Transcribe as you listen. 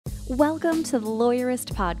Welcome to the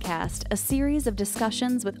Lawyerist Podcast, a series of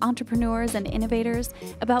discussions with entrepreneurs and innovators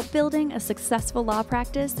about building a successful law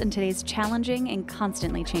practice in today's challenging and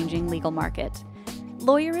constantly changing legal market.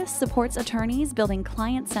 Lawyerist supports attorneys building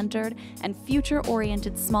client-centered and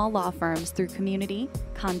future-oriented small law firms through community,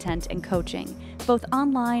 content, and coaching, both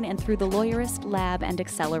online and through the Lawyerist Lab and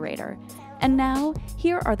Accelerator. And now,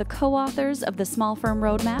 here are the co-authors of the Small Firm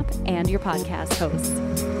Roadmap and your podcast hosts.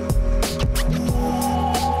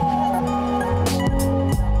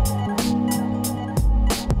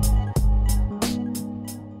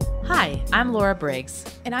 Hi, I'm Laura Briggs.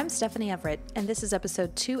 And I'm Stephanie Everett, and this is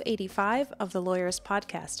episode 285 of the Lawyerist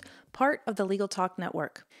Podcast, part of the Legal Talk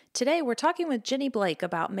Network. Today, we're talking with Jenny Blake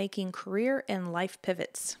about making career and life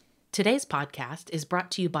pivots. Today's podcast is brought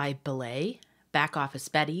to you by Belay, Back Office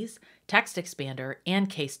Betties, Text Expander, and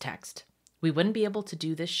Case Text. We wouldn't be able to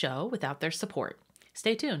do this show without their support.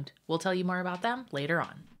 Stay tuned. We'll tell you more about them later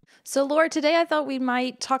on. So, Laura, today I thought we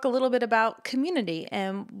might talk a little bit about community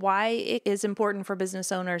and why it is important for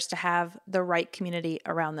business owners to have the right community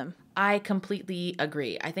around them. I completely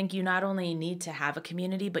agree. I think you not only need to have a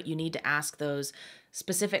community, but you need to ask those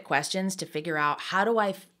specific questions to figure out, how do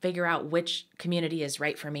I figure out which community is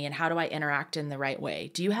right for me and how do I interact in the right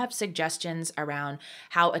way? Do you have suggestions around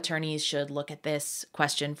how attorneys should look at this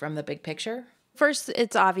question from the big picture? First,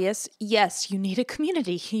 it's obvious. Yes, you need a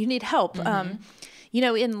community. You need help.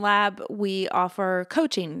 In Lab, we offer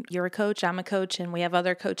coaching. You're a coach, I'm a coach, and we have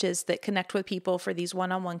other coaches that connect with people for these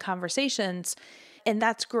one-on-one conversations. And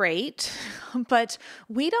that's great, but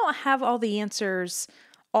we don't have all the answers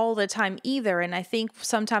all the time either. And I think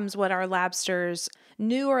sometimes what our labsters,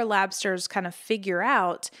 newer labsters kind of figure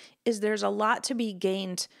out is there's a lot to be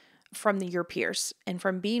gained from your peers and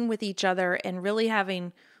from being with each other and really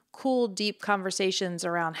having cool, deep conversations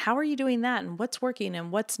around how are you doing that and what's working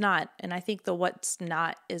and what's not. And I think the what's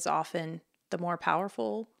not is often the more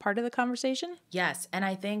powerful part of the conversation. Yes. And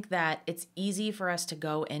I think that it's easy for us to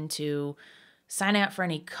go into signing up for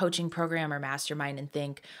any coaching program or mastermind and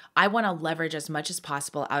think, I want to leverage as much as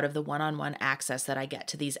possible out of the one-on-one access that I get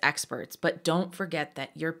to these experts. But don't forget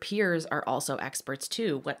that your peers are also experts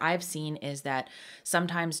too. What I've seen is that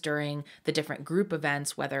sometimes during the different group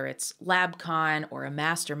events, whether it's LabCon or a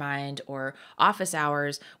mastermind or office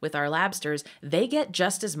hours with our labsters, they get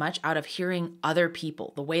just as much out of hearing other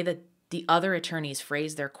people, the way that the other attorneys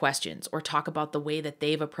phrase their questions or talk about the way that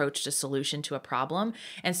they've approached a solution to a problem.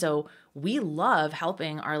 And so we love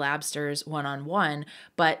helping our labsters one-on-one,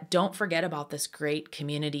 but don't forget about this great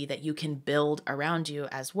community that you can build around you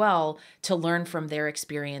as well to learn from their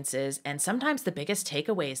experiences. And sometimes the biggest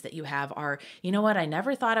takeaways that you have are, you know what, I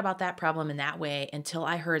never thought about that problem in that way until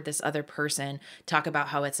I heard this other person talk about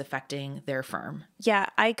how it's affecting their firm. Yeah,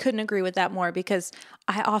 I couldn't agree with that more because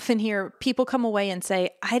I often hear people come away and say,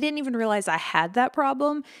 I didn't even realize I had that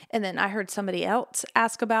problem. And then I heard somebody else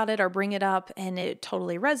ask about it or bring it up and it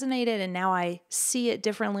totally resonated. And now I see it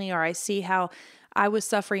differently, or I see how I was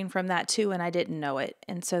suffering from that too, and I didn't know it.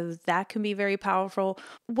 And so that can be very powerful.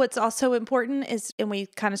 What's also important is, and we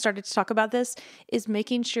kind of started to talk about this, is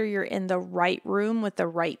making sure you're in the right room with the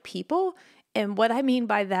right people. And what I mean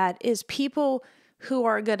by that is people who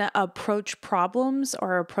are going to approach problems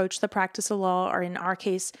or approach the practice of law, or in our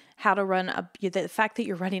case, how to run the fact that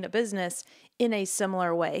you're running a business in a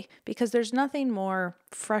similar way. Because there's nothing more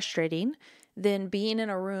frustrating than being in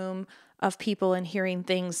a room of people and hearing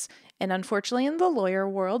things. And unfortunately, in the lawyer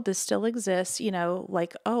world, this still exists,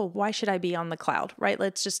 like, oh, why should I be on the cloud, right?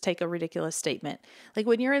 Let's just take a ridiculous statement. Like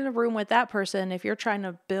when you're in a room with that person, if you're trying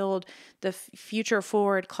to build the future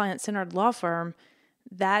forward client-centered law firm,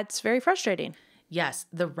 that's very frustrating. Yes,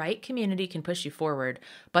 the right community can push you forward,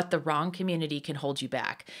 but the wrong community can hold you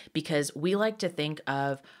back, because we like to think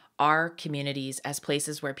of our communities as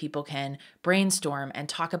places where people can brainstorm and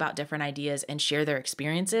talk about different ideas and share their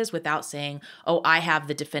experiences without saying, oh, I have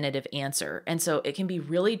the definitive answer. And so it can be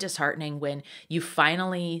really disheartening when you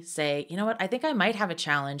finally say, you know what, I think I might have a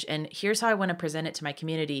challenge and here's how I want to present it to my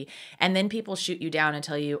community. And then people shoot you down and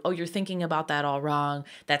tell you, oh, you're thinking about that all wrong.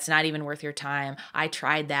 That's not even worth your time. I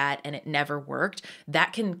tried that and it never worked.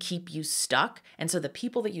 That can keep you stuck. And so the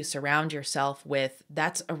people that you surround yourself with,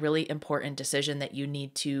 that's a really important decision that you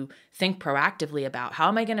need to think proactively about. How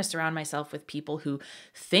am I going to surround myself with people who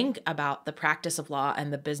think about the practice of law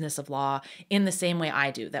and the business of law in the same way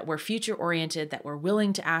I do, that we're future oriented, that we're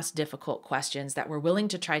willing to ask difficult questions, that we're willing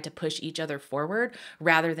to try to push each other forward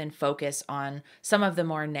rather than focus on some of the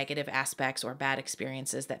more negative aspects or bad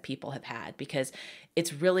experiences that people have had, because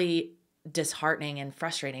it's really disheartening and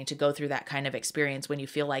frustrating to go through that kind of experience when you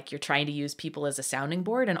feel like you're trying to use people as a sounding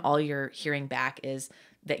board and all you're hearing back is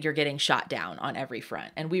that you're getting shot down on every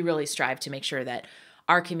front. And we really strive to make sure that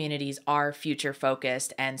our communities are future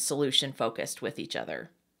focused and solution focused with each other.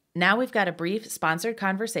 Now we've got a brief sponsored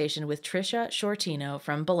conversation with Trisha Shortino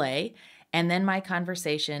from Belay, and then my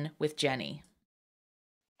conversation with Jenny.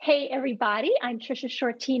 Hey, everybody. I'm Trisha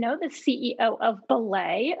Shortino, the CEO of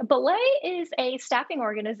Belay. Belay is a staffing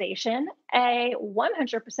organization, a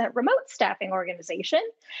 100% remote staffing organization.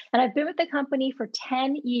 And I've been with the company for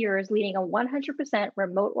 10 years, leading a 100%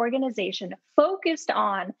 remote organization focused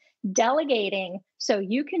on delegating so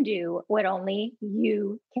you can do what only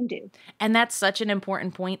you can do. And that's such an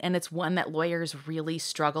important point, and it's one that lawyers really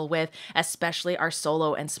struggle with, especially our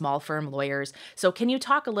solo and small firm lawyers. So can you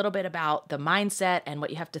talk a little bit about the mindset and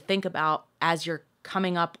what you have to think about as you're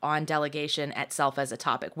coming up on delegation itself as a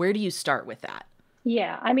topic? Where do you start with that?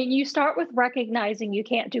 Yeah, I mean, you start with recognizing you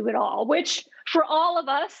can't do it all, which for all of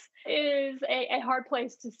us is a hard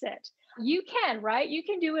place to sit. You can, right? You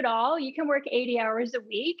can do it all. You can work 80 hours a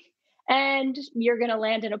week and you're going to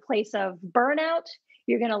land in a place of burnout.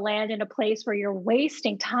 You're going to land in a place where you're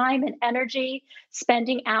wasting time and energy,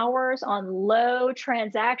 spending hours on low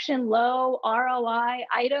transaction, low ROI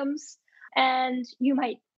items. And you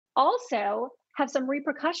might also have some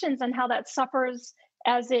repercussions on how that suffers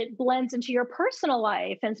as it blends into your personal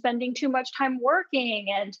life and spending too much time working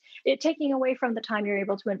and it taking away from the time you're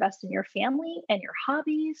able to invest in your family and your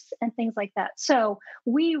hobbies and things like that. So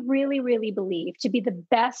we really, really believe to be the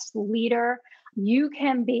best leader you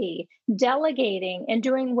can be, delegating and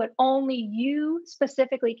doing what only you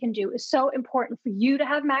specifically can do is so important for you to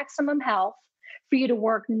have maximum health, for you to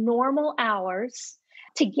work normal hours,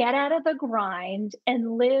 to get out of the grind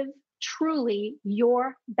and live truly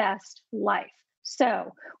your best life.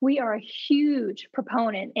 So we are a huge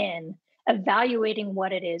proponent in evaluating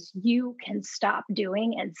what it is you can stop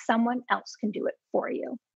doing and someone else can do it for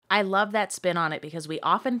you. I love that spin on it because we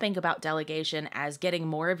often think about delegation as getting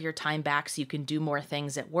more of your time back so you can do more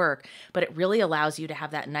things at work, but it really allows you to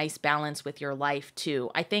have that nice balance with your life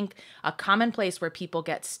too. I think a common place where people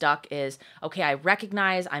get stuck is, okay, I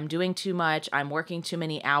recognize I'm doing too much, I'm working too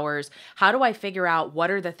many hours. How do I figure out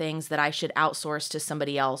what are the things that I should outsource to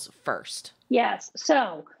somebody else first? Yes.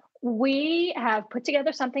 So we have put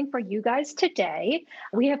together something for you guys today.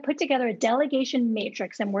 We have put together a delegation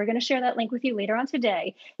matrix, and we're going to share that link with you later on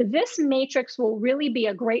today. This matrix will really be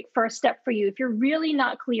a great first step for you if you're really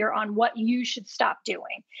not clear on what you should stop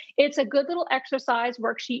doing. It's a good little exercise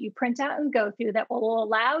worksheet you print out and go through that will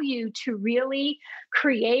allow you to really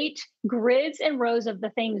create grids and rows of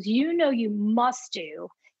the things you know you must do,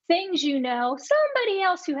 things you know somebody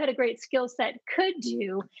else who had a great skill set could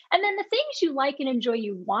do, and then the things you like and enjoy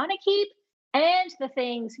you want to keep, and the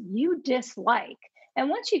things you dislike. And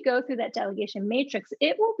once you go through that delegation matrix,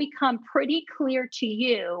 it will become pretty clear to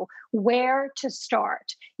you where to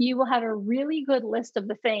start. You will have a really good list of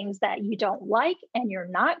the things that you don't like and you're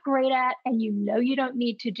not great at, and you know you don't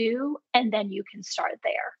need to do, and then you can start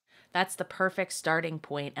there. That's the perfect starting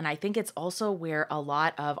point. And I think it's also where a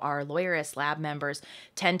lot of our Lawyerist Lab members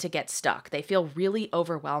tend to get stuck. They feel really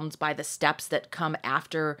overwhelmed by the steps that come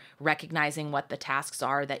after recognizing what the tasks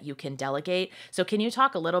are that you can delegate. So can you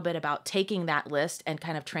talk a little bit about taking that list and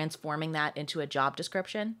kind of transforming that into a job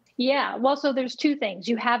description? Yeah, well, so there's two things.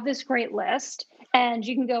 You have this great list, and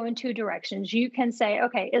you can go in two directions. You can say,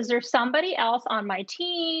 okay, is there somebody else on my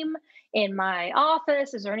team, in my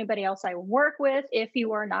office? Is there anybody else I work with if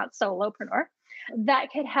you are not solopreneur? That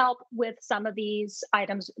could help with some of these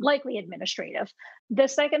items, likely administrative. The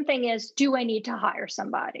second thing is, do I need to hire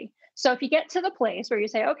somebody? So if you get to the place where you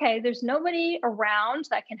say, okay, there's nobody around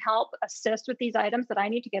that can help assist with these items that I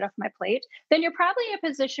need to get off my plate, then you're probably in a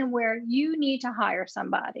position where you need to hire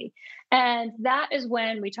somebody. And that is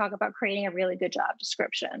when we talk about creating a really good job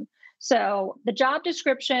description. So the job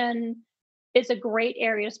description is a great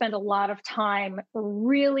area to spend a lot of time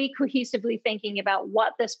really cohesively thinking about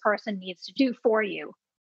what this person needs to do for you.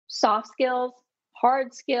 Soft skills,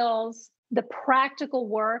 hard skills, the practical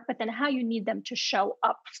work, but then how you need them to show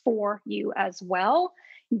up for you as well.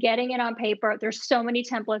 Getting it on paper. There's so many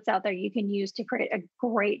templates out there you can use to create a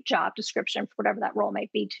great job description for whatever that role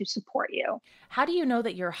might be to support you. How do you know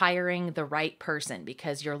that you're hiring the right person?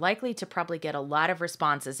 Because you're likely to probably get a lot of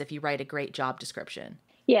responses if you write a great job description.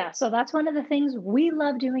 Yeah, so that's one of the things we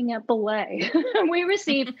love doing at Belay. We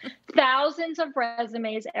receive thousands of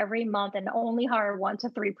resumes every month and only hire 1% to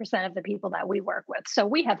 3% of the people that we work with. So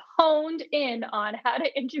we have honed in on how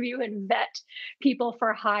to interview and vet people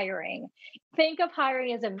for hiring. Think of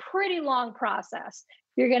hiring as a pretty long process.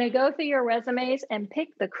 You're going to go through your resumes and pick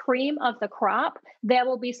the cream of the crop. There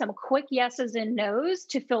will be some quick yeses and nos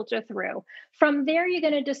to filter through. From there, you're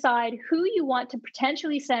going to decide who you want to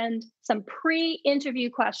potentially send some pre interview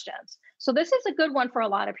questions. So, this is a good one for a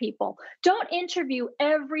lot of people. Don't interview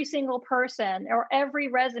every single person or every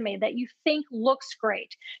resume that you think looks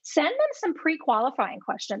great. Send them some pre qualifying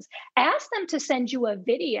questions. Ask them to send you a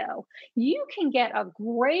video. You can get a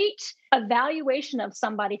great evaluation of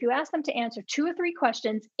somebody. If you ask them to answer 2 or 3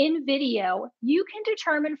 questions in video, you can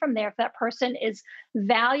determine from there if that person is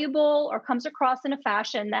valuable or comes across in a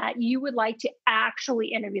fashion that you would like to actually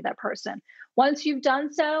interview that person. Once you've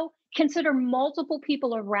done so, consider multiple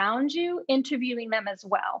people around you interviewing them as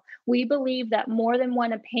well. We believe that more than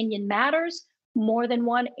one opinion matters, more than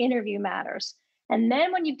one interview matters. And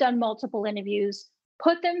then when you've done multiple interviews,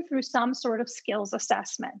 put them through some sort of skills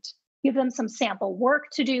assessment. Give them some sample work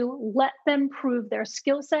to do. Let them prove their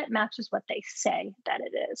skill set matches what they say that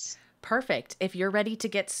it is. Perfect. If you're ready to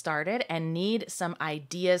get started and need some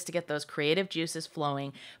ideas to get those creative juices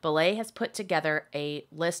flowing, Belay has put together a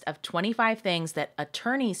list of 25 things that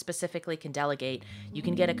attorneys specifically can delegate. You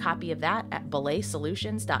can get a copy of that at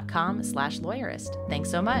belaysolutions.com/lawyerist. Thanks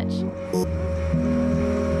so much.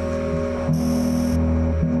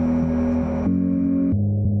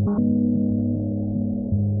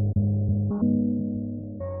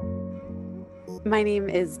 My name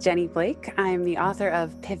is Jenny Blake. I'm the author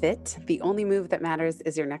of Pivot, The Only Move That Matters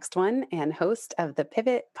Is Your Next One, and host of the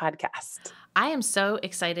Pivot podcast. I am so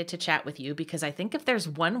excited to chat with you because I think if there's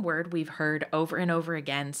one word we've heard over and over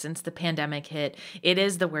again since the pandemic hit, it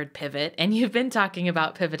is the word pivot. And you've been talking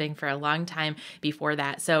about pivoting for a long time before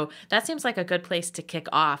that. So that seems like a good place to kick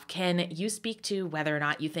off. Can you speak to whether or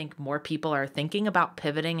not you think more people are thinking about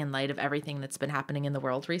pivoting in light of everything that's been happening in the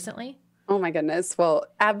world recently? Oh my goodness. Well,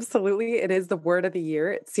 absolutely. It is the word of the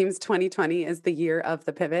year. It seems 2020 is the year of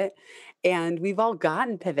the pivot, and we've all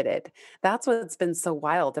gotten pivoted. That's what's been so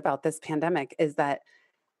wild about this pandemic is that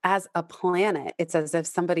as a planet, it's as if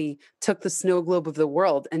somebody took the snow globe of the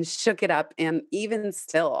world and shook it up. And even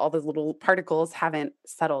still, all the little particles haven't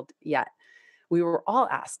settled yet. We were all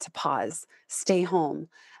asked to pause, stay home,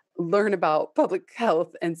 learn about public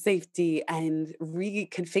health and safety, and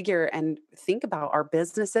reconfigure and think about our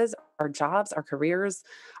businesses, our jobs, our careers,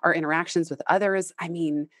 our interactions with others. I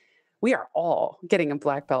mean, we are all getting a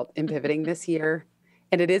black belt in pivoting this year.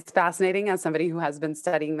 And it is fascinating as somebody who has been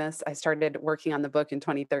studying this. I started working on the book in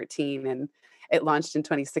 2013 and it launched in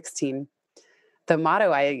 2016. The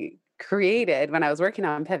motto I created when I was working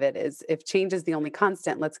on Pivot is, if change is the only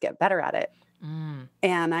constant, let's get better at it.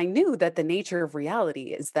 And I knew that the nature of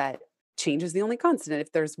reality is that change is the only constant.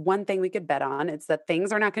 If there's one thing we could bet on, it's that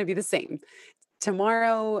things are not going to be the same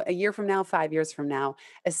tomorrow, a year from now, 5 years from now,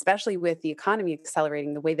 especially with the economy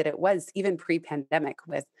accelerating the way that it was even pre-pandemic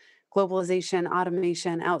with globalization,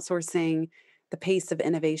 automation, outsourcing, the pace of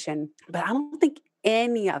innovation. But I don't think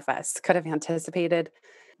any of us could have anticipated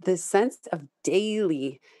the sense of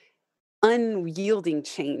daily unyielding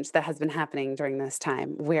change that has been happening during this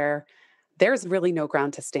time, where there's really no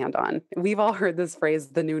ground to stand on. We've all heard this phrase,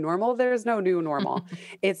 the new normal. There's no new normal.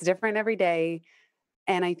 It's different every day.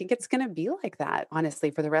 And I think it's going to be like that, honestly,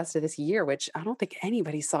 for the rest of this year, which I don't think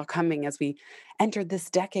anybody saw coming as we entered this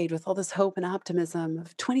decade with all this hope and optimism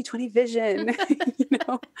of 2020 vision.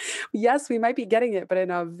 Yes, we might be getting it, but in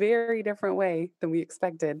a very different way than we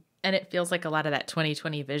expected. And it feels like a lot of that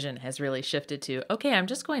 2020 vision has really shifted to, okay, I'm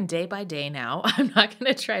just going day by day now. I'm not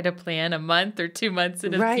going to try to plan a month or 2 months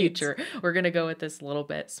in the future. We're going to go with this little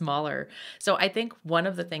bit smaller. So I think one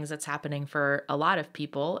of the things that's happening for a lot of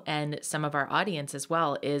people and some of our audience as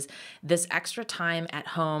well is this extra time at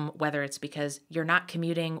home, whether it's because you're not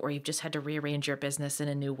commuting or you've just had to rearrange your business in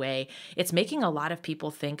a new way. It's making a lot of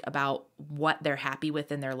people think about what they're happy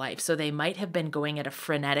with in their life. So they might have been going at a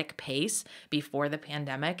frenetic pace before the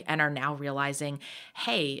pandemic and are now realizing,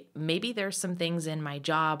 hey, maybe there's some things in my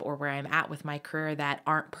job or where I'm at with my career that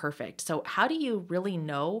aren't perfect. So how do you really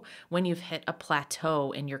know when you've hit a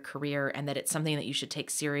plateau in your career and that it's something that you should take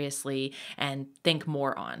seriously and think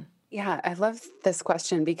more on? Yeah, I love this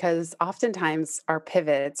question because oftentimes our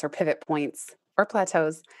pivots or pivot points or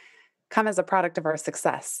plateaus come as a product of our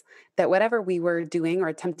success, that whatever we were doing or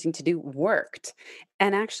attempting to do worked.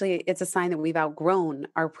 And actually, it's a sign that we've outgrown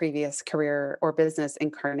our previous career or business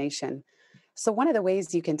incarnation. So one of the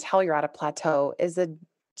ways you can tell you're at a plateau is a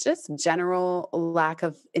just general lack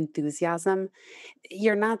of enthusiasm.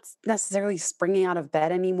 You're not necessarily springing out of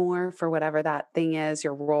bed anymore for whatever that thing is,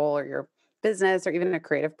 your role or your business or even a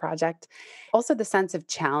creative project. Also, the sense of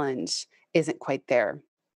challenge isn't quite there.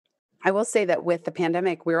 I will say that with the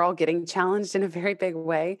pandemic, we're all getting challenged in a very big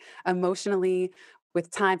way emotionally.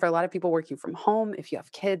 with time for a lot of people working from home. If you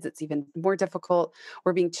have kids, it's even more difficult.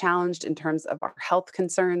 We're being challenged in terms of our health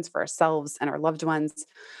concerns for ourselves and our loved ones.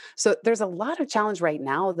 So there's a lot of challenge right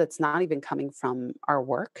now that's not even coming from our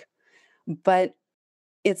work, but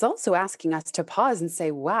it's also asking us to pause and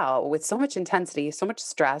say, wow, with so much intensity, so much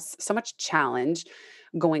stress, so much challenge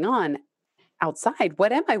going on outside,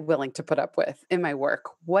 what am I willing to put up with in my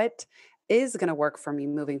work? What is going to work for me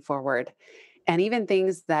moving forward? And even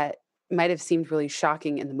things that might have seemed really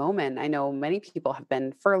shocking in the moment. I know many people have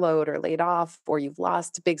been furloughed or laid off, or you've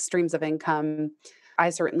lost big streams of income. I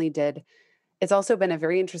certainly did. It's also been a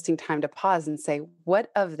very interesting time to pause and say,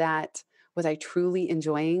 what of that was I truly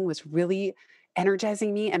enjoying, was really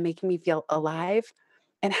energizing me and making me feel alive?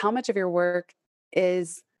 And how much of your work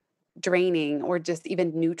is draining or just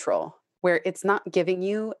even neutral, where it's not giving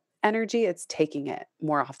you energy, it's taking it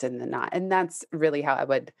more often than not. And that's really how I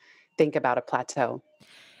would think about a plateau.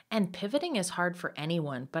 And pivoting is hard for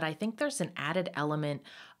anyone, but I think there's an added element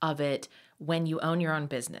of it when you own your own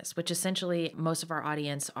business, which essentially most of our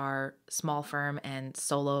audience are small firm and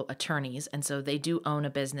solo attorneys. And so they do own a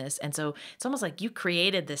business. And so it's almost like you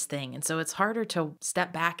created this thing. And so it's harder to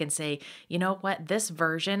step back and say, you know what, this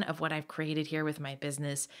version of what I've created here with my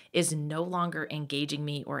business is no longer engaging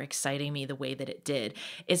me or exciting me the way that it did.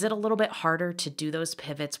 Is it a little bit harder to do those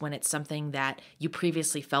pivots when it's something that you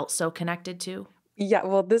previously felt so connected to? Yeah,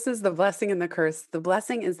 well, this is the blessing and the curse. The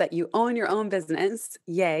blessing is that you own your own business,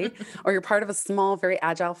 yay, or you're part of a small, very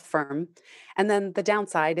agile firm. And then the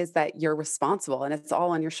downside is that you're responsible and it's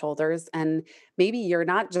all on your shoulders. And maybe you're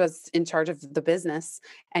not just in charge of the business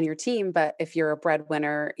and your team, but if you're a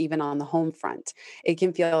breadwinner, even on the home front, it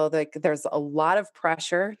can feel like there's a lot of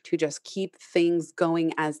pressure to just keep things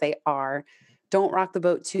going as they are. Don't rock the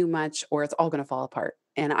boat too much, or it's all going to fall apart.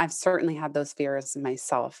 And I've certainly had those fears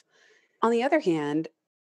myself. On the other hand,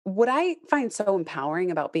 what I find so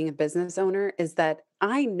empowering about being a business owner is that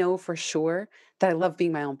I know for sure that I love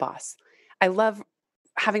being my own boss. I love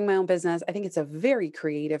having my own business. I think it's a very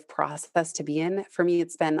creative process to be in. For me,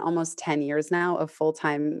 it's been almost 10 years now of full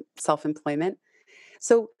time self employment.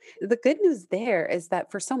 So, the good news there is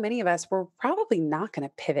that for so many of us, we're probably not going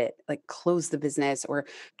to pivot, like close the business or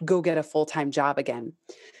go get a full time job again.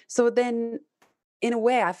 So, then in a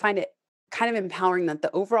way, I find it kind of empowering that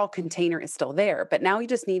the overall container is still there. But now you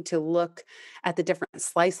just need to look at the different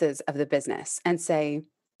slices of the business and say,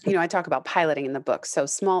 I talk about piloting in the book. So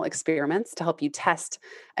small experiments to help you test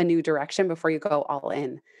a new direction before you go all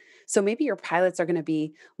in. So maybe your pilots are going to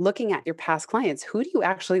be looking at your past clients. Who do you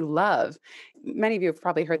actually love? Many of you have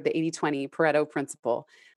probably heard the 80-20 Pareto principle.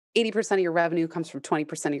 80% of your revenue comes from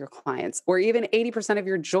 20% of your clients, or even 80% of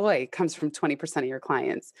your joy comes from 20% of your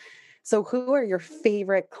clients. So, who are your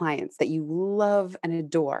favorite clients that you love and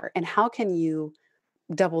adore? And how can you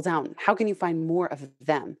double down? How can you find more of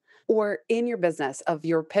them? Or in your business, of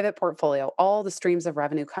your pivot portfolio, all the streams of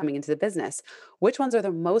revenue coming into the business, which ones are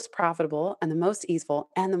the most profitable and the most easeful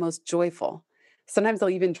and the most joyful? Sometimes I'll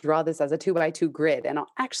even draw this as a 2x2 grid and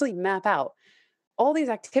I'll actually map out all these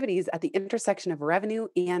activities at the intersection of revenue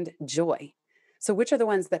and joy. So, which are the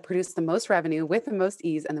ones that produce the most revenue with the most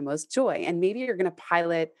ease and the most joy? And maybe you're going to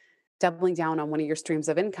pilot doubling down on one of your streams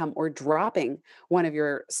of income or dropping one of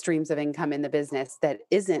your streams of income in the business that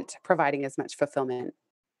isn't providing as much fulfillment.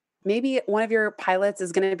 Maybe one of your pilots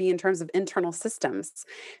is going to be in terms of internal systems.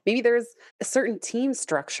 Maybe there's a certain team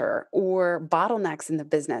structure or bottlenecks in the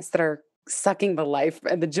business that are sucking the life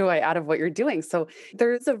and the joy out of what you're doing. So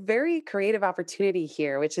there's a very creative opportunity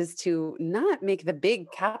here, which is to not make the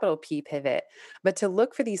big capital P pivot, but to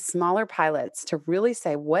look for these smaller pilots to really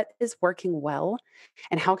say, what is working well?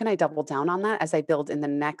 And how can I double down on that as I build in the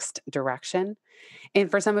next direction? And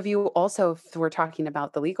for some of you also, if we're talking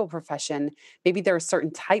about the legal profession, maybe there are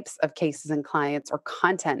certain types of cases and clients or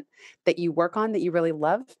content that you work on that you really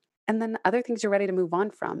love, and then other things you're ready to move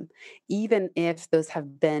on from, even if those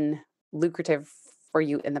have been lucrative for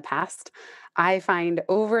you in the past. I find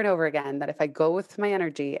over and over again that if I go with my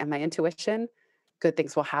energy and my intuition, good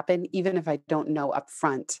things will happen, even if I don't know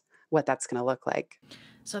upfront what that's going to look like.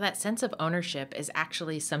 So, that sense of ownership is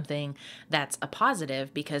actually something that's a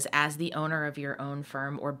positive because, as the owner of your own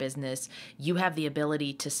firm or business, you have the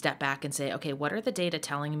ability to step back and say, okay, what are the data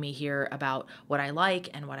telling me here about what I like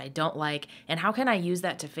and what I don't like? And how can I use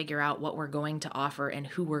that to figure out what we're going to offer and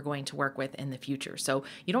who we're going to work with in the future? So,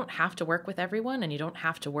 you don't have to work with everyone and you don't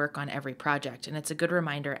have to work on every project. And it's a good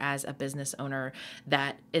reminder as a business owner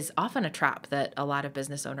that is often a trap that a lot of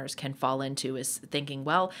business owners can fall into is thinking,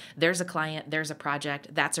 well, there's a client, there's a project,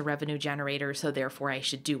 that's a revenue generator, so therefore I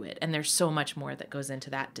should do it. And there's so much more that goes into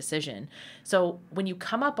that decision. So when you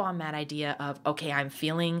come up on that idea of, okay, I'm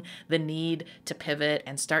feeling the need to pivot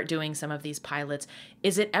and start doing some of these pilots,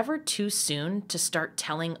 is it ever too soon to start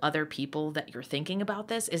telling other people that you're thinking about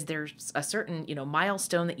this? Is there a certain,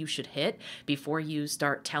 milestone that you should hit before you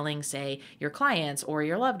start telling, say, your clients or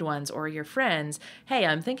your loved ones or your friends, hey,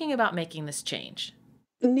 I'm thinking about making this change?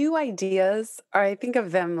 New ideas, I think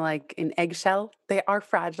of them like an eggshell. They are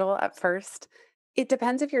fragile at first. It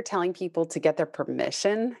depends if you're telling people to get their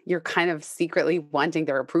permission, you're kind of secretly wanting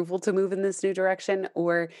their approval to move in this new direction,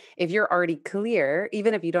 or if you're already clear,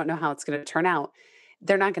 even if you don't know how it's going to turn out,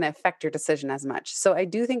 they're not going to affect your decision as much. So I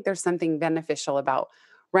do think there's something beneficial about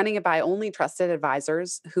running it by only trusted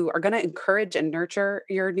advisors who are going to encourage and nurture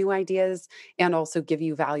your new ideas and also give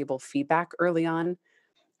you valuable feedback early on.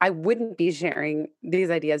 I wouldn't be sharing these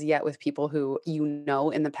ideas yet with people who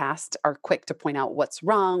in the past are quick to point out what's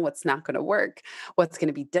wrong, what's not going to work, what's going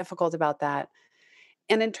to be difficult about that.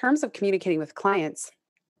 And in terms of communicating with clients,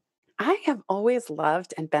 I have always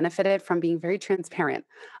loved and benefited from being very transparent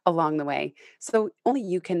along the way. So only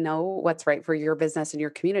you can know what's right for your business and your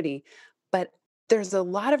community. But there's a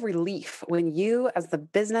lot of relief when you, as the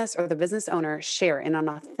business or the business owner, share in an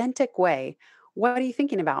authentic way. What are you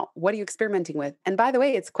thinking about? What are you experimenting with? And by the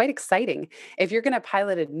way, it's quite exciting. If you're going to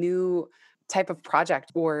pilot a new type of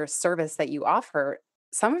project or service that you offer,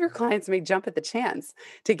 some of your clients may jump at the chance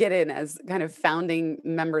to get in as kind of founding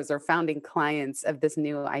members or founding clients of this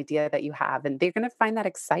new idea that you have. And they're going to find that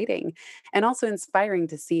exciting and also inspiring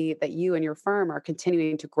to see that you and your firm are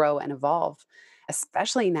continuing to grow and evolve.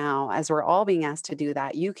 Especially now, as we're all being asked to do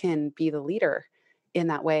that, you can be the leader in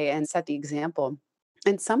that way and set the example.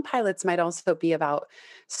 And some pilots might also be about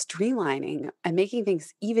streamlining and making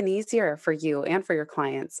things even easier for you and for your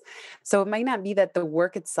clients. So it might not be that the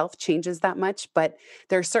work itself changes that much, but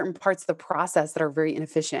there are certain parts of the process that are very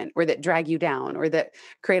inefficient or that drag you down or that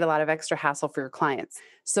create a lot of extra hassle for your clients.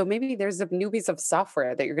 So maybe there's a new piece of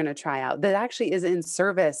software that you're going to try out that actually is in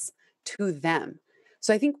service to them.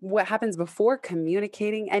 So I think what happens before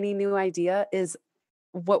communicating any new idea is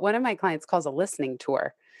what one of my clients calls a listening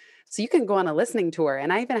tour. So you can go on a listening tour.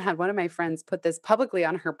 And I even had one of my friends put this publicly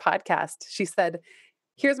on her podcast. She said,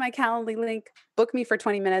 here's my Calendly link. Book me for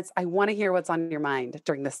 20 minutes. I want to hear what's on your mind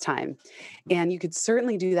during this time. And you could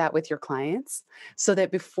certainly do that with your clients so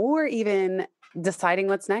that before even deciding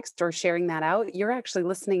what's next or sharing that out, you're actually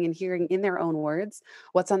listening and hearing in their own words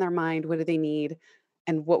what's on their mind, what do they need,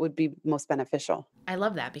 and what would be most beneficial. I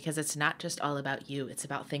love that because it's not just all about you. It's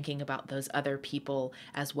about thinking about those other people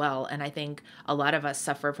as well. And I think a lot of us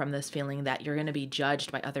suffer from this feeling that you're going to be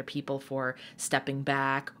judged by other people for stepping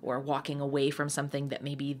back or walking away from something that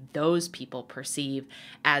maybe those people perceive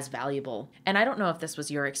as valuable. And I don't know if this was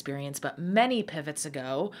your experience, but many pivots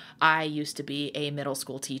ago, I used to be a middle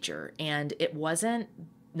school teacher, and it wasn't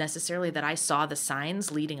necessarily that I saw the signs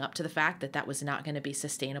leading up to the fact that that was not going to be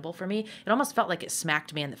sustainable for me. It almost felt like it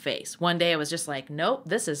smacked me in the face. One day I was just like, nope,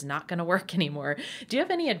 this is not going to work anymore. Do you have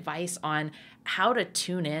any advice on how to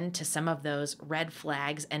tune in to some of those red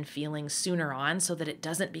flags and feelings sooner on so that it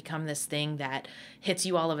doesn't become this thing that hits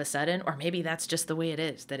you all of a sudden? Or maybe that's just the way it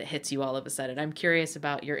is, that it hits you all of a sudden. I'm curious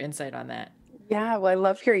about your insight on that. Yeah, well, I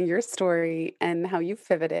love hearing your story and how you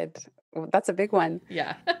pivoted. Well, that's a big one.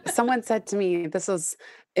 Yeah. Someone said to me, this was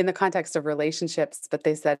in the context of relationships, but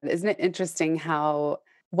they said, isn't it interesting how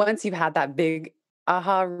once you've had that big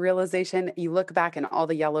aha realization, you look back and all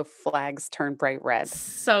the yellow flags turn bright red.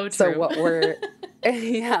 So So true. what were,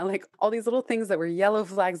 yeah, like all these little things that were yellow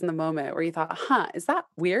flags in the moment where you thought, is that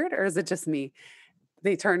weird or is it just me?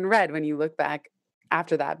 They turn red when you look back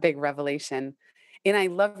after that big revelation. And I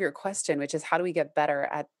love your question, which is how do we get better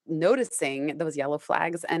at noticing those yellow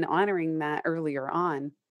flags and honoring that earlier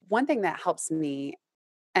on? One thing that helps me,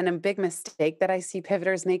 and a big mistake that I see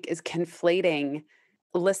pivoters make, is conflating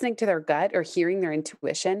listening to their gut or hearing their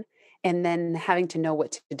intuition and then having to know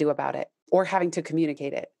what to do about it or having to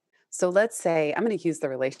communicate it. So let's say I'm going to use the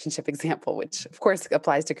relationship example, which of course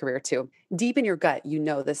applies to career too. Deep in your gut, you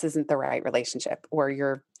know this isn't the right relationship or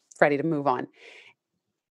you're ready to move on,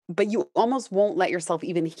 but you almost won't let yourself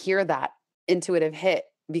even hear that intuitive hit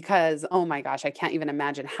because, oh my gosh, I can't even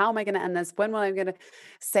imagine. How am I going to end this? When will I going to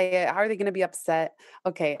say it? How are they going to be upset?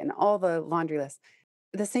 Okay. And all the laundry list.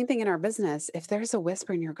 The same thing in our business. If there's a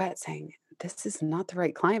whisper in your gut saying, this is not the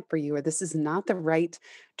right client for you, or this is not the right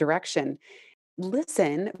direction,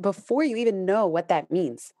 listen before you even know what that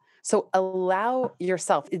means. So allow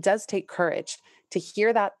yourself, it does take courage to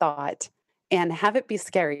hear that thought and have it be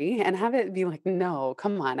scary and have it be like, no,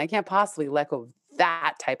 come on, I can't possibly let go of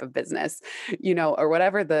that type of business, or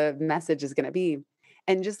whatever the message is going to be.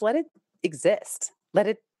 and just let it exist. Let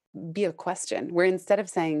it be a question where instead of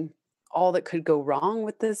saying all that could go wrong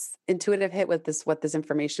with this intuitive hit, with this, what this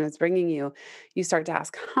information is bringing you, you start to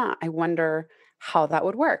ask, I wonder how that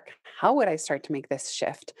would work. How would I start to make this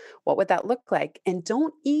shift? What would that look like? And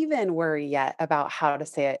don't even worry yet about how to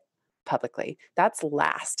say it publicly. That's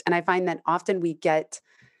last. And I find that often we get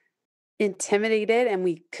intimidated and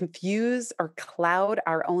we confuse or cloud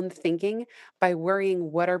our own thinking by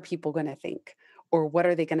worrying, what are people going to think? Or what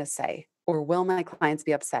are they going to say? Or will my clients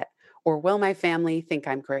be upset? Or will my family think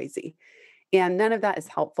I'm crazy? And none of that is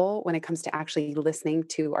helpful when it comes to actually listening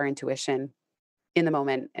to our intuition in the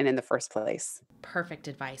moment and in the first place. Perfect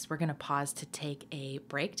advice. We're going to pause to take a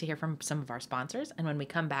break to hear from some of our sponsors. And when we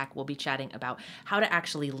come back, we'll be chatting about how to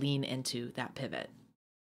actually lean into that pivot.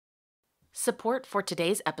 Support for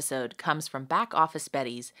today's episode comes from Back Office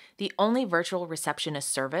Betties, the only virtual receptionist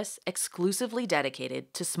service exclusively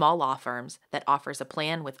dedicated to small law firms that offers a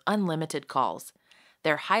plan with unlimited calls.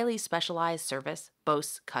 Their highly specialized service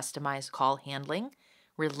boasts customized call handling,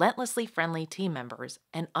 relentlessly friendly team members,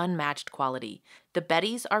 and unmatched quality. The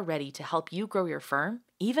Betties are ready to help you grow your firm,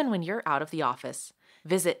 even when you're out of the office.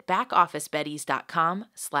 Visit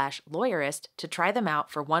backofficebetties.com/lawyerist to try them out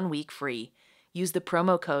for 1 week free. Use the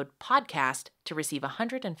promo code PODCAST to receive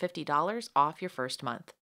 $150 off your first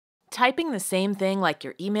month. Typing the same thing like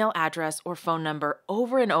your email address or phone number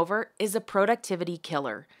over and over is a productivity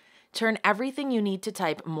killer. Turn everything you need to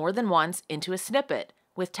type more than once into a snippet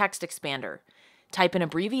with Text Expander. Type an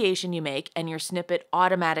abbreviation you make and your snippet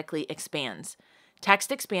automatically expands.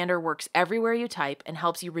 Text Expander works everywhere you type and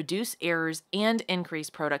helps you reduce errors and increase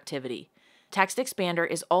productivity. Text Expander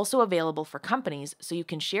is also available for companies so you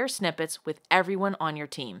can share snippets with everyone on your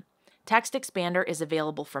team. Text Expander is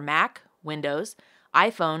available for Mac, Windows,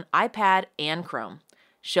 iPhone, iPad, and Chrome.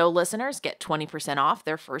 Show listeners get 20% off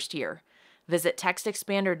their first year. Visit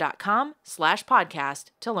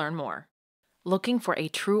textexpander.com/podcast to learn more. Looking for a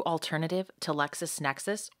true alternative to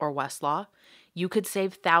LexisNexis or Westlaw? You could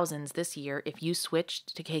save thousands this year if you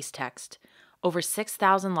switched to Casetext. Over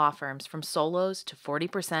 6,000 law firms, from solos to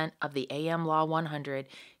 40% of the AM Law 100,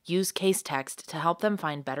 use Casetext to help them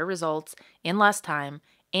find better results in less time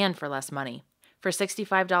and for less money. For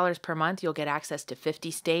 $65 per month, you'll get access to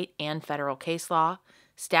 50 state and federal case law,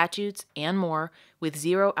 statutes, and more with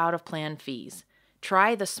zero out-of-plan fees.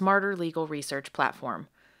 Try the smarter legal research platform.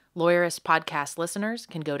 Lawyerist podcast listeners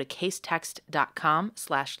can go to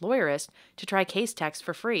casetext.com/lawyerist to try Casetext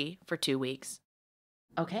for free for 2 weeks.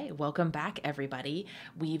 Okay, welcome back, everybody.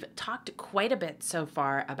 We've talked quite a bit so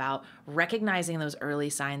far about recognizing those early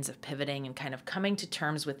signs of pivoting and kind of coming to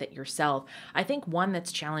terms with it yourself. I think one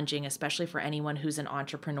that's challenging, especially for anyone who's an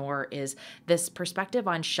entrepreneur, is this perspective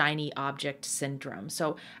on shiny object syndrome.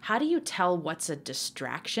 So how do you tell what's a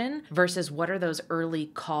distraction versus what are those early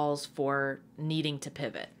calls for needing to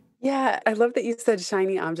pivot? Yeah, I love that you said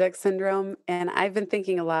shiny object syndrome. And I've been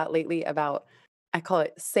thinking a lot lately about, I call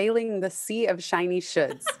it sailing the sea of shiny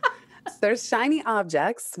shoulds. So there's shiny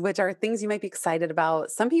objects, which are things you might be excited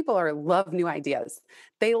about. Some people love new ideas.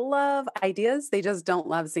 They love ideas, they just don't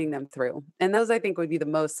love seeing them through. And those I think would be the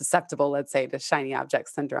most susceptible, let's say, to shiny object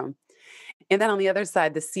syndrome. And then on the other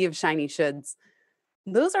side, the sea of shiny shoulds.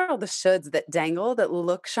 Those are all the shoulds that dangle, that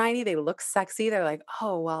look shiny, they look sexy. They're like,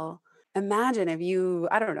 oh, well, imagine if you,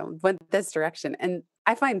 I don't know, went this direction. And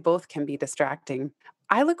I find both can be distracting.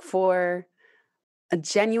 I look for a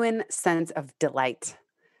genuine sense of delight.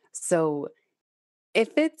 So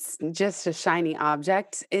if it's just a shiny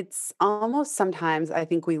object, it's almost sometimes I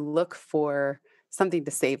think we look for something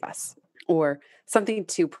to save us or something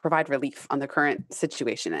to provide relief on the current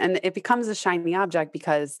situation. And it becomes a shiny object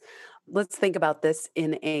because let's think about this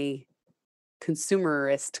in a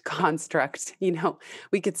consumerist construct.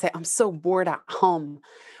 We could say, I'm so bored at home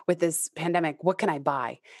with this pandemic. What can I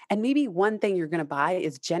buy? And maybe one thing you're going to buy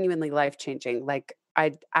is genuinely life changing. Like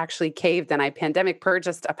I actually caved and I pandemic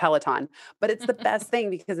purchased a Peloton, but it's the best thing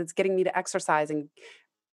because it's getting me to exercise and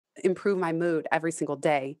improve my mood every single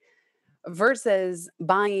day versus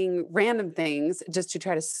buying random things just to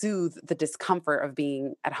try to soothe the discomfort of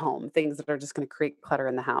being at home, things that are just going to create clutter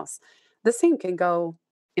in the house. The same can go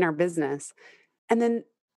in our business. And then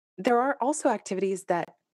there are also activities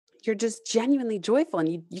that you're just genuinely joyful and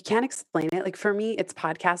you can't explain it. Like for me, it's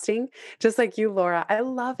podcasting, just like you, Laura. I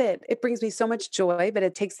love it. It brings me so much joy, but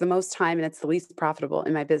it takes the most time and it's the least profitable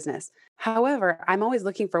in my business. However, I'm always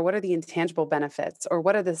looking for what are the intangible benefits or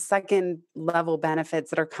what are the second level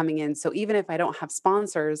benefits that are coming in. So even if I don't have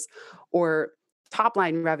sponsors or top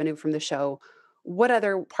line revenue from the show, what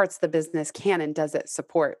other parts of the business can and does it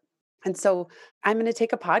support? And so I'm going to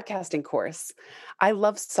take a podcasting course. I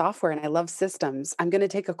love software and I love systems. I'm going to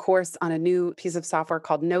take a course on a new piece of software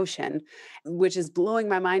called Notion, which is blowing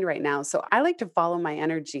my mind right now. So I like to follow my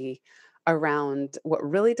energy around what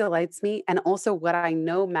really delights me and also what I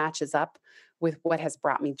know matches up with what has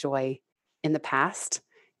brought me joy in the past.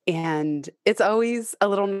 And it's always a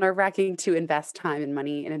little nerve wracking to invest time and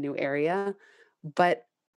money in a new area, but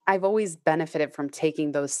I've always benefited from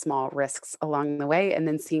taking those small risks along the way and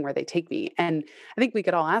then seeing where they take me. And I think we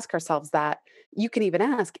could all ask ourselves that. You can even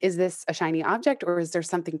ask, is this a shiny object or is there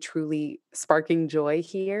something truly sparking joy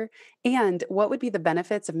here? And what would be the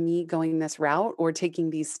benefits of me going this route or taking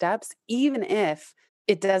these steps, even if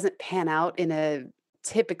it doesn't pan out in a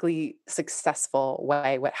typically successful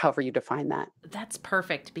way, however you define that? That's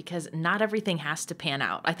perfect because not everything has to pan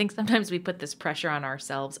out. I think sometimes we put this pressure on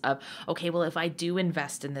ourselves of, okay, well, if I do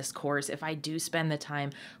invest in this course, if I do spend the time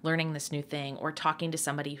learning this new thing or talking to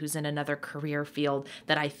somebody who's in another career field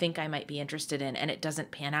that I think I might be interested in and it doesn't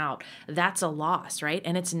pan out, that's a loss, right?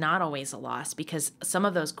 And it's not always a loss because some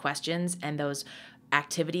of those questions and those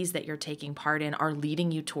activities that you're taking part in are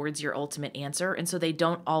leading you towards your ultimate answer. And so they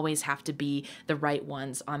don't always have to be the right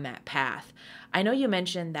ones on that path. I know you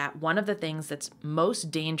mentioned that one of the things that's most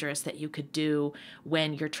dangerous that you could do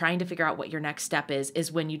when you're trying to figure out what your next step is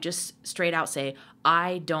when you just straight out say,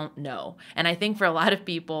 I don't know. And I think for a lot of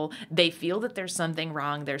people, they feel that there's something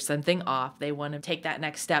wrong, there's something off, they want to take that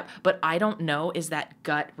next step, but I don't know is that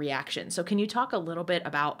gut reaction. So can you talk a little bit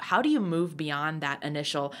about how do you move beyond that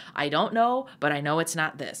initial, I don't know, but I know it's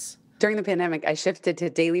not this? During the pandemic, I shifted to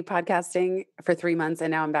daily podcasting for 3 months,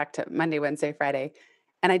 and now I'm back to Monday, Wednesday, Friday.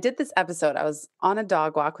 And I did this episode. I was on a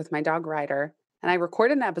dog walk with my dog Ryder, and I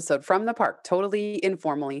recorded an episode from the park, totally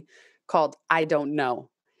informally, called I Don't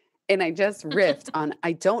Know. And I just riffed on,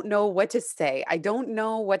 I don't know what to say. I don't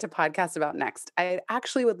know what to podcast about next. I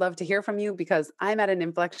actually would love to hear from you because I'm at an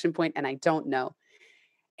inflection point and I don't know.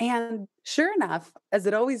 And sure enough, as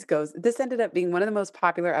it always goes, this ended up being one of the most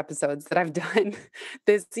popular episodes that I've done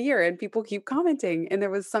this year. And people keep commenting. And there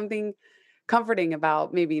was something comforting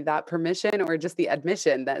about maybe that permission or just the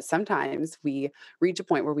admission that sometimes we reach a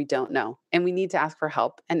point where we don't know and we need to ask for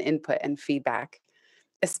help and input and feedback,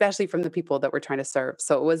 especially from the people that we're trying to serve.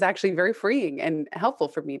 So it was actually very freeing and helpful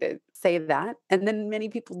for me to say that. And then many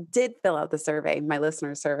people did fill out the survey, my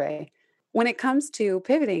listener survey. When it comes to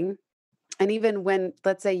pivoting, and even when,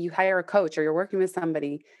 let's say, you hire a coach or you're working with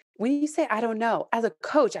somebody, when you say, I don't know, as a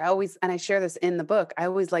coach, I always, and I share this in the book, I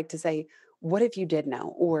always like to say, what if you did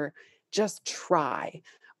know? Or just try,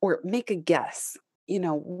 or make a guess.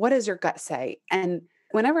 What does your gut say? And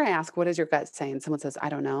whenever I ask, what does your gut say? And someone says, I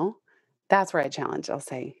don't know, that's where I challenge. I'll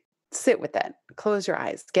say, sit with it, close your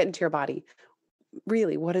eyes, get into your body.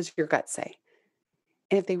 Really, what does your gut say?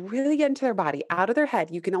 And if they really get into their body, out of their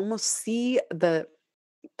head, you can almost see the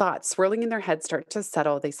thoughts swirling in their head start to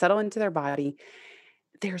settle. They settle into their body.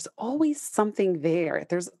 There's always something there.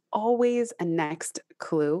 There's always a next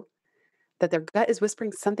clue that their gut is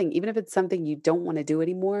whispering something, even if it's something you don't want to do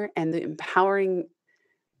anymore. And the empowering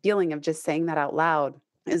feeling of just saying that out loud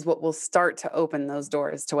is what will start to open those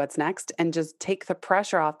doors to what's next and just take the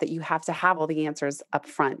pressure off that you have to have all the answers up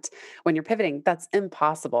front. When you're pivoting, that's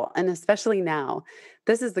impossible. And especially now,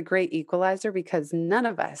 this is the great equalizer because none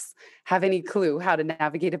of us have any clue how to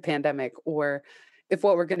navigate a pandemic or if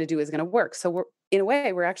what we're going to do is going to work. So in a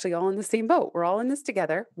way, we're actually all in the same boat. We're all in this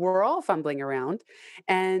together. We're all fumbling around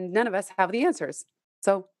and none of us have the answers.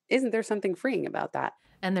 So isn't there something freeing about that?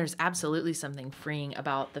 And there's absolutely something freeing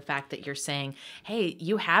about the fact that you're saying, hey,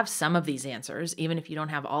 you have some of these answers, even if you don't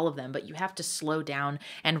have all of them, but you have to slow down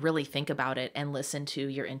and really think about it and listen to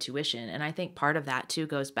your intuition. And I think part of that too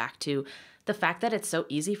goes back to the fact that it's so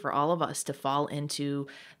easy for all of us to fall into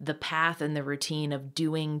the path and the routine of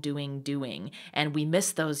doing. And we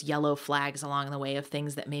miss those yellow flags along the way of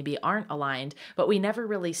things that maybe aren't aligned, but we never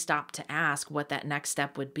really stop to ask what that next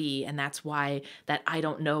step would be. And that's why that I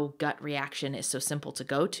don't know gut reaction is so simple to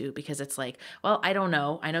go to, because it's like, well, I don't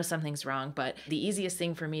know. I know something's wrong, but the easiest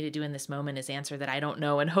thing for me to do in this moment is answer that I don't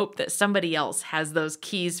know and hope that somebody else has those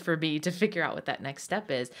keys for me to figure out what that next step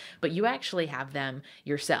is. But you actually have them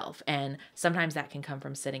yourself. And sometimes that can come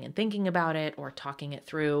from sitting and thinking about it or talking it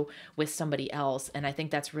through with somebody else. And I think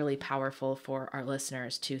that's really powerful for our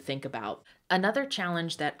listeners to think about. Another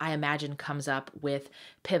challenge that I imagine comes up with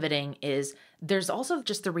pivoting is there's also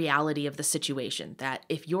just the reality of the situation that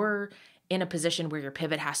if you're in a position where your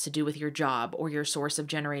pivot has to do with your job or your source of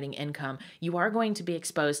generating income, you are going to be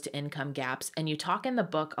exposed to income gaps. And you talk in the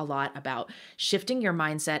book a lot about shifting your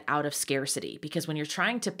mindset out of scarcity, because when you're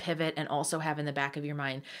trying to pivot and also have in the back of your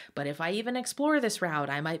mind, but if I even explore this route,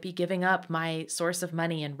 I might be giving up my source of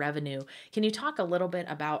money and revenue. Can you talk a little bit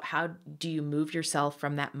about how do you move yourself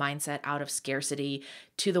from that mindset out of scarcity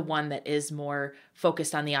to the one that is more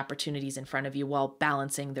focused on the opportunities in front of you while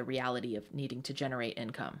balancing the reality of needing to generate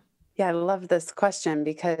income? Yeah, I love this question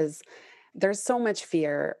because there's so much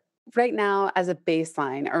fear right now as a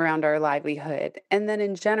baseline around our livelihood. And then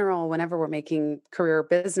in general, whenever we're making career or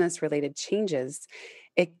business related changes,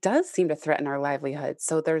 it does seem to threaten our livelihood.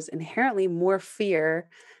 So there's inherently more fear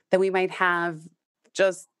than we might have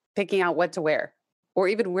just picking out what to wear or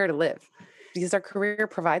even where to live, because our career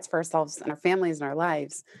provides for ourselves and our families and our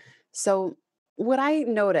lives. So, what I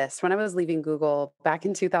noticed when I was leaving Google back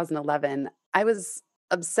in 2011, I was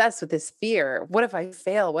obsessed with this fear. What if I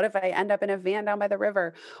fail? What if I end up in a van down by the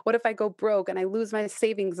river? What if I go broke and I lose my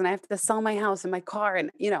savings and I have to sell my house and my car?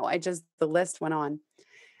 And, the list went on.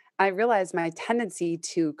 I realized my tendency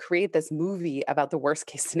to create this movie about the worst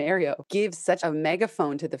case scenario gave such a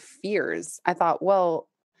megaphone to the fears. I thought, well,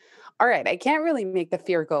 all right, I can't really make the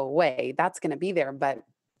fear go away. That's going to be there. But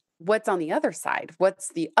what's on the other side? What's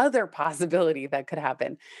the other possibility that could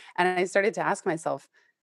happen? And I started to ask myself,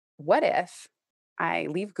 what if I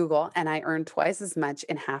leave Google and I earn twice as much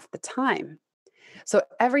in half the time? So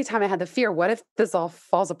every time I had the fear, what if this all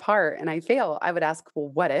falls apart and I fail? I would ask, well,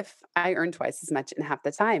 what if I earn twice as much in half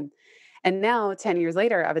the time? And now, 10 years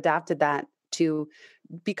later, I've adapted that to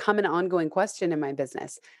become an ongoing question in my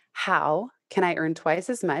business. How can I earn twice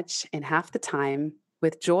as much in half the time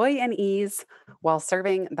with joy and ease while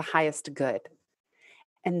serving the highest good?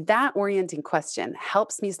 And that orienting question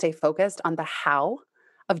helps me stay focused on the how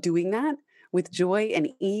of doing that with joy and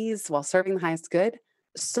ease while serving the highest good,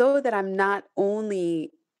 so that I'm not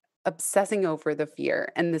only obsessing over the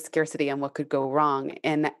fear and the scarcity and what could go wrong.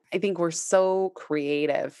 And I think we're so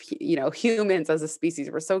creative, humans as a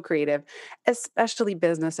species, we're so creative, especially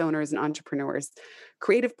business owners and entrepreneurs.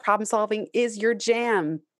 Creative problem solving is your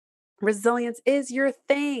jam. Resilience is your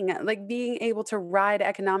thing. Like being able to ride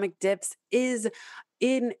economic dips is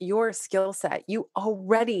in your skill set. You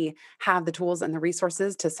already have the tools and the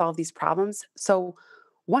resources to solve these problems. So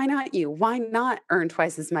why not you? Why not earn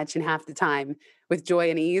twice as much in half the time with joy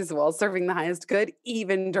and ease while serving the highest good,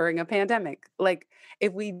 even during a pandemic? Like,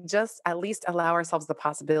 if we just at least allow ourselves the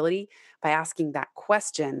possibility by asking that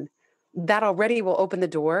question, that already will open the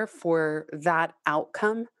door for that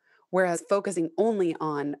outcome. Whereas focusing only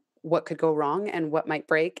on what could go wrong and what might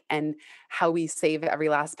break and how we save every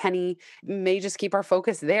last penny may just keep our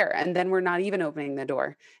focus there. And then we're not even opening the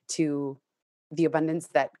door to the abundance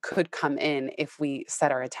that could come in if we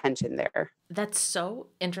set our attention there. That's so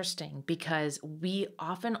interesting because we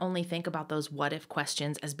often only think about those what if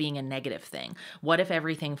questions as being a negative thing. What if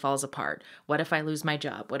everything falls apart? What if I lose my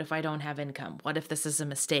job? What if I don't have income? What if this is a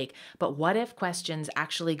mistake? But what if questions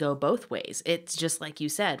actually go both ways? It's just like you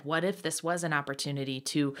said, what if this was an opportunity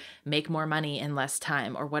to make more money in less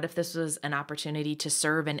time? Or what if this was an opportunity to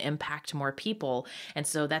serve and impact more people? And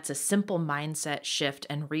so that's a simple mindset shift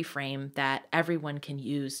and reframe that everyone can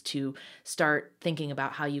use to start thinking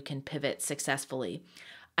about how you can pivot successfully.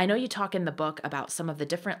 I know you talk in the book about some of the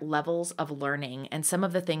different levels of learning and some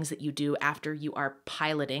of the things that you do after you are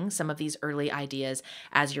piloting some of these early ideas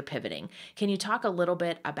as you're pivoting. Can you talk a little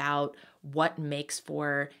bit about what makes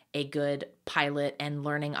for a good pilot and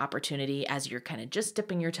learning opportunity as you're kind of just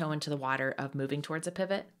dipping your toe into the water of moving towards a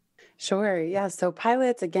pivot? Sure. Yeah. So,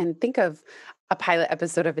 pilots, again, think of a pilot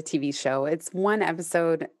episode of a TV show. It's one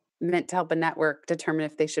episode meant to help a network determine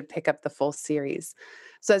if they should pick up the full series.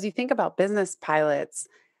 So, as you think about business pilots,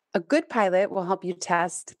 a good pilot will help you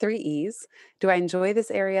test 3 E's. Do I enjoy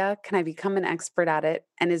this area? Can I become an expert at it?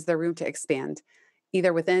 And is there room to expand,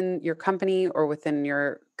 either within your company or within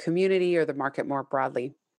your community or the market more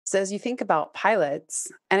broadly? So, as you think about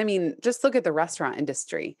pilots, and I mean, just look at the restaurant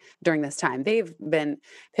industry during this time. They've been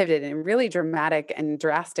pivoted in really dramatic and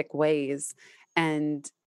drastic ways, and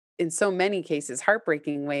in so many cases,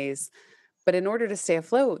 heartbreaking ways. But in order to stay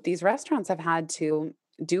afloat, these restaurants have had to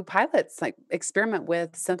do pilots, like experiment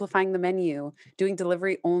with simplifying the menu, doing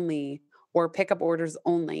delivery only, or pickup orders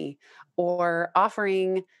only, or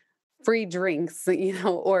offering free drinks,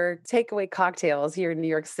 or takeaway cocktails here in New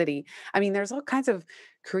York City. I mean, there's all kinds of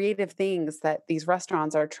creative things that these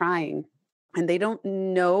restaurants are trying, and they don't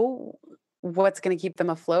know what's going to keep them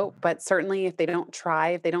afloat. But certainly if they don't try,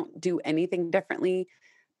 if they don't do anything differently,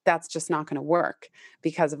 that's just not going to work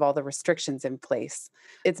because of all the restrictions in place.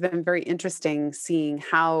 It's been very interesting seeing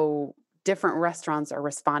how different restaurants are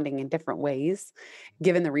responding in different ways,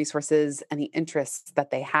 given the resources and the interests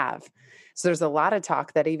that they have. So there's a lot of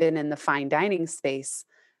talk that even in the fine dining space,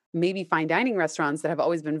 maybe fine dining restaurants that have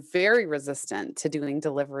always been very resistant to doing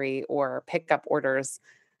delivery or pickup orders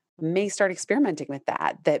may start experimenting with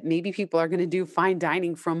that, that maybe people are going to do fine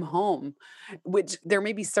dining from home, which there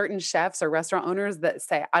may be certain chefs or restaurant owners that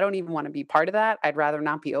say, I don't even want to be part of that. I'd rather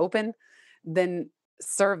not be open than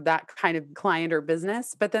serve that kind of client or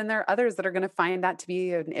business. But then there are others that are going to find that to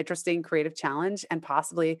be an interesting creative challenge and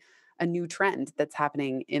possibly a new trend that's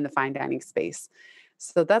happening in the fine dining space.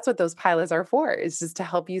 So that's what those pilots are for, is just to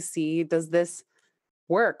help you see, does this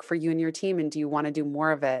work for you and your team? And do you want to do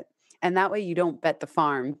more of it? And that way you don't bet the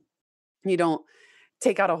farm. You don't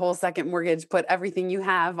take out a whole second mortgage, put everything you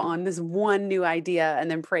have on this one new idea and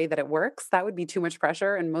then pray that it works. That would be too much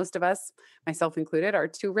pressure. And most of us, myself included, are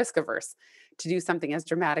too risk averse to do something as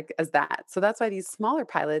dramatic as that. So that's why these smaller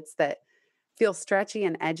pilots that feel stretchy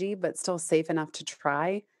and edgy, but still safe enough to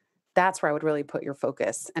try, that's where I would really put your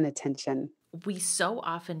focus and attention. We so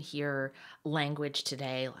often hear language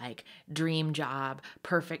today like dream job,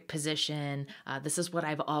 perfect position. This is what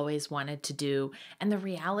I've always wanted to do. And the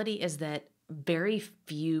reality is that very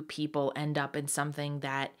few people end up in something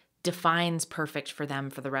that defines perfect for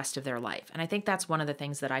them for the rest of their life. And I think that's one of the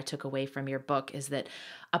things that I took away from your book, is that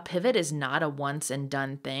a pivot is not a once and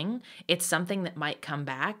done thing. It's something that might come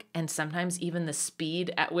back. And sometimes even the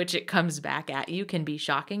speed at which it comes back at you can be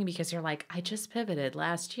shocking, because you're like, I just pivoted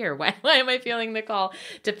last year. Why am I feeling the call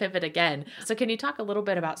to pivot again? So can you talk a little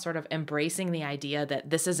bit about sort of embracing the idea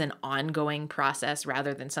that this is an ongoing process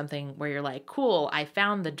rather than something where you're like, cool, I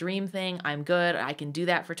found the dream thing. I'm good. I can do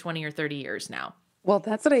that for 20 or 30 years now. Well,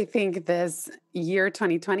 that's what I think this year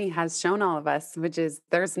 2020 has shown all of us, which is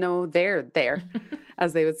there's no there,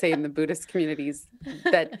 as they would say in the Buddhist communities.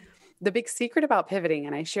 That the big secret about pivoting,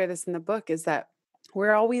 and I share this in the book, is that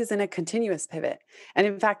we're always in a continuous pivot. And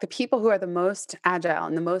in fact, the people who are the most agile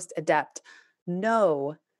and the most adept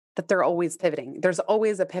know that they're always pivoting. There's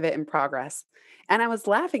always a pivot in progress. And I was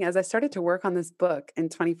laughing as I started to work on this book in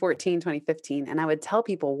 2014, 2015, and I would tell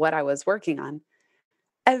people what I was working on.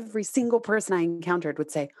 Every single person I encountered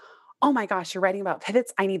would say, oh my gosh, you're writing about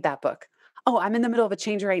pivots? I need that book. Oh, I'm in the middle of a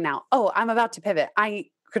change right now. Oh, I'm about to pivot. I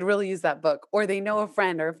could really use that book. Or they know a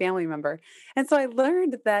friend or a family member. And so I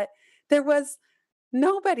learned that there was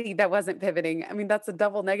nobody that wasn't pivoting. I mean, that's a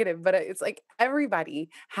double negative, but it's like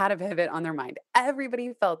everybody had a pivot on their mind.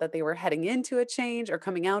 Everybody felt that they were heading into a change or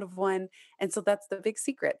coming out of one. And so that's the big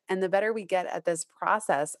secret. And the better we get at this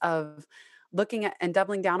process of looking at and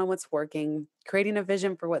doubling down on what's working, creating a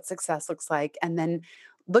vision for what success looks like, and then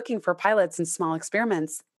looking for pilots and small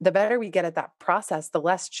experiments, the better we get at that process, the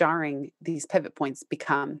less jarring these pivot points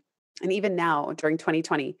become. And even now, during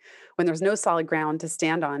 2020, when there's no solid ground to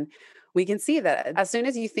stand on, we can see that as soon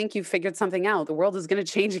as you think you've figured something out, the world is going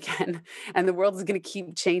to change again, and the world is going to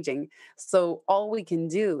keep changing. So all we can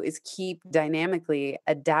do is keep dynamically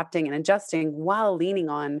adapting and adjusting while leaning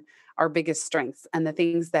on our biggest strengths and the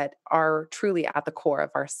things that are truly at the core of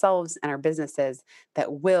ourselves and our businesses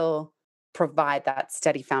that will provide that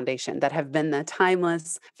steady foundation, that have been the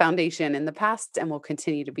timeless foundation in the past and will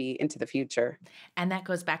continue to be into the future. And that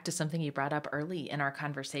goes back to something you brought up early in our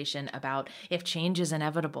conversation about if change is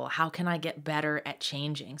inevitable, how can I get better at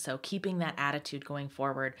changing? So keeping that attitude going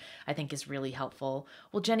forward, I think, is really helpful.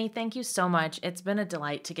 Well, Jenny, thank you so much. It's been a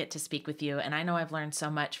delight to get to speak with you. And I know I've learned so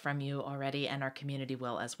much from you already, and our community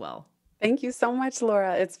will as well. Thank you so much,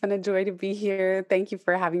 Laura. It's been a joy to be here. Thank you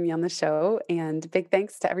for having me on the show, and big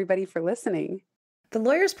thanks to everybody for listening. The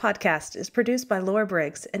Lawyers Podcast is produced by Laura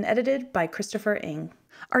Briggs and edited by Christopher Ng.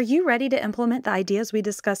 Are you ready to implement the ideas we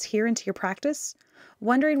discuss here into your practice?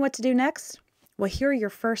 Wondering what to do next? Well, here are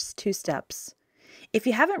your first 2 steps. If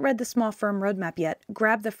you haven't read the Small Firm Roadmap yet,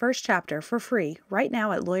 grab the first chapter for free right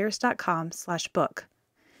now at lawyers.com/book.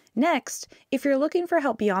 Next, if you're looking for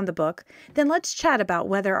help beyond the book, then let's chat about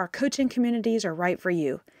whether our coaching communities are right for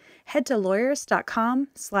you. Head to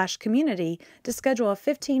lawyers.com/community to schedule a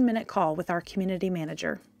 15-minute call with our community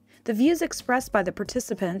manager. The views expressed by the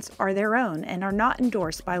participants are their own and are not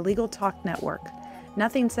endorsed by Legal Talk Network.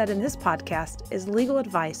 Nothing said in this podcast is legal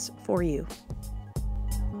advice for you.